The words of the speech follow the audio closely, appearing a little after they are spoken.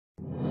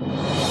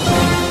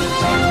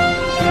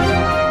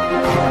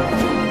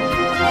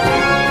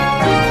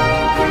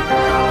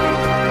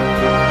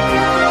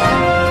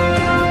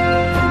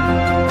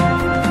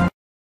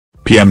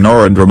PM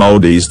Narendra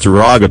Modi's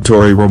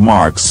derogatory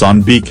remarks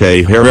on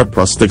BK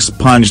Hariprasad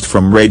expunged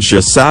from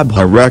Rajya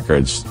Sabha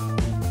records.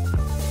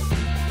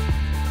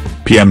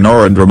 PM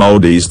Narendra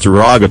Modi's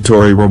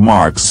derogatory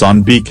remarks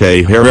on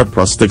BK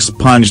Hariprasad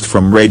expunged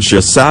from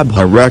Rajya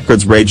Sabha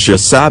records. Rajya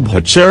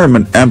Sabha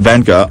Chairman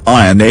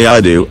Venkaiah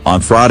Naidu on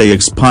Friday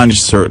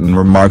expunged certain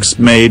remarks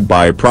made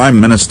by Prime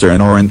Minister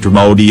Narendra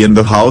Modi in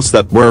the House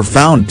that were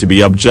found to be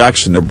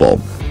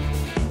objectionable.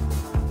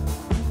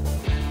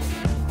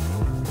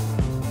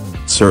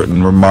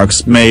 Certain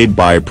remarks made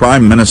by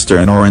Prime Minister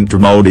Narendra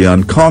Modi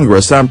on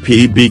Congress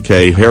MP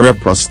BK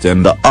Hariprasad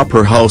in the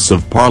upper house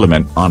of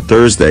Parliament on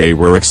Thursday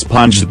were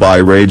expunged by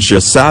Rajya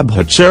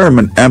Sabha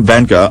Chairman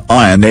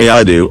Venkaiah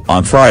Naidu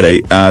on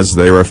Friday as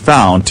they were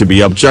found to be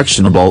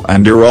objectionable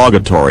and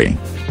derogatory.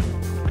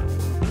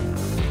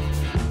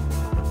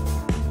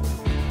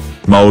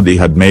 Modi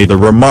had made the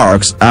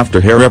remarks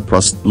after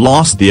Hariprasad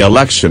lost the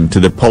election to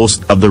the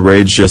post of the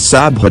Rajya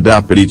Sabha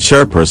deputy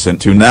chairperson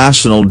to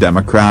National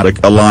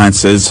Democratic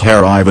Alliance's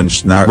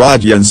Harivansh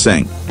Narendra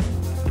Singh.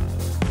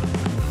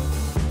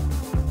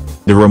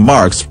 The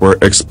remarks were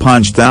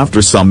expunged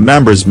after some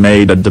members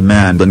made a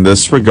demand in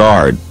this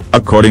regard,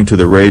 according to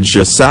the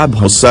Rajya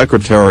Sabha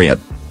Secretariat.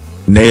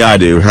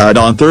 Naidu had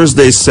on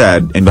Thursday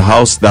said in the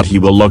House that he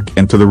will look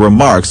into the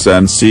remarks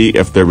and see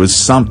if there was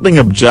something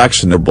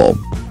objectionable.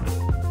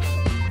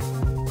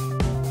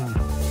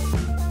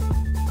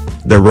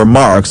 The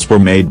remarks were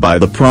made by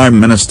the Prime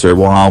Minister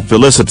while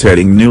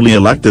felicitating newly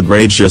elected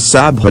Rajya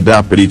Sabha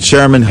Deputy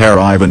Chairman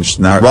Harivansh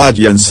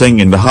Narendra Singh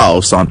in the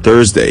House on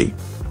Thursday.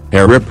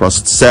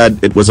 Hariprasad said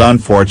it was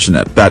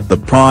unfortunate that the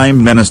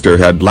Prime Minister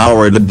had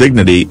lowered the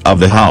dignity of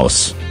the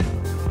House.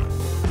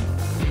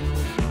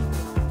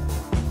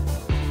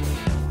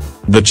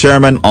 The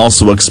chairman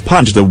also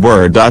expunged a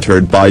word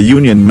uttered by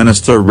Union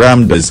Minister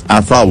Ramdas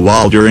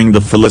Athawal during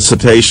the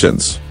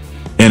felicitations.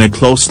 In a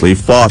closely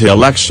fought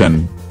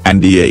election,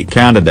 NDA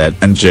candidate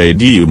and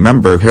JDU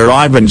member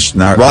Harivansh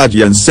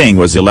Narendra Singh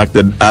was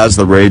elected as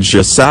the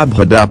Rajya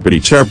Sabha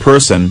deputy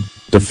chairperson,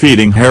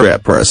 defeating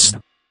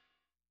Hariprasad.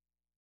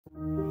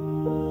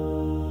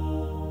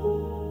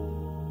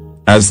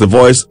 As the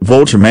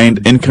vote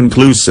remained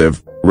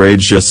inconclusive,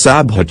 Rajya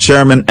Sabha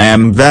Chairman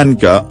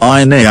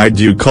Venkaiah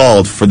Naidu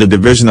called for the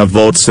division of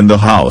votes in the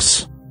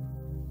House.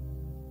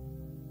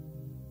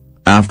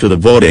 After the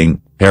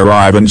voting,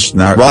 Harivansh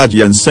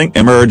Narendra Singh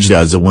emerged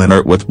as a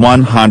winner with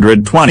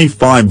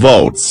 125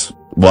 votes,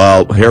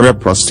 while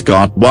Hariprasad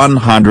got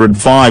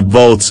 105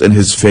 votes in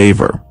his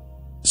favour.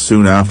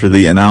 Soon after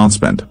the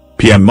announcement,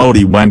 PM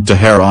Modi went to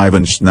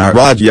Harivansh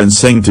Narendra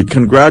Singh to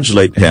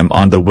congratulate him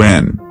on the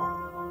win.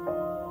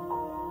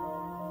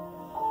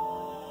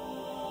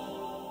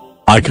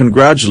 "I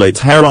congratulate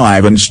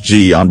Harivansh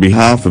ji on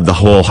behalf of the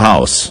whole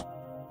House.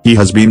 He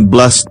has been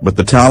blessed with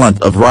the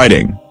talent of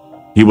writing.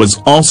 He was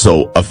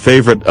also a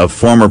favourite of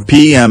former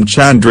PM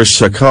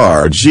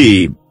Chandrasekhar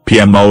ji,"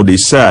 PM Modi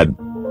said.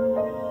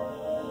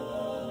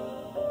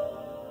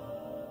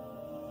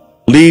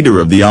 Leader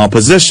of the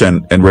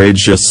opposition in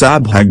Rajya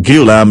Sabha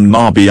Ghulam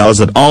Nabi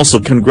Azad also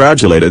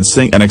congratulated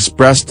Singh and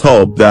expressed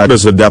hope that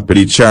as a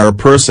deputy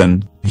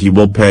chairperson, he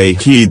will pay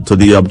heed to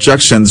the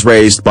objections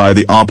raised by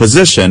the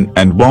opposition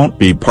and won't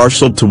be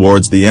partial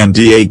towards the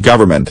NDA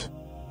government.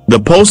 The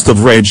post of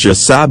Rajya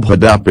Sabha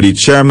deputy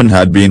chairman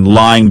had been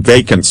lying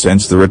vacant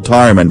since the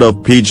retirement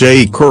of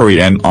PJ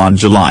Kurian on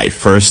July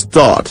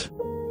 1.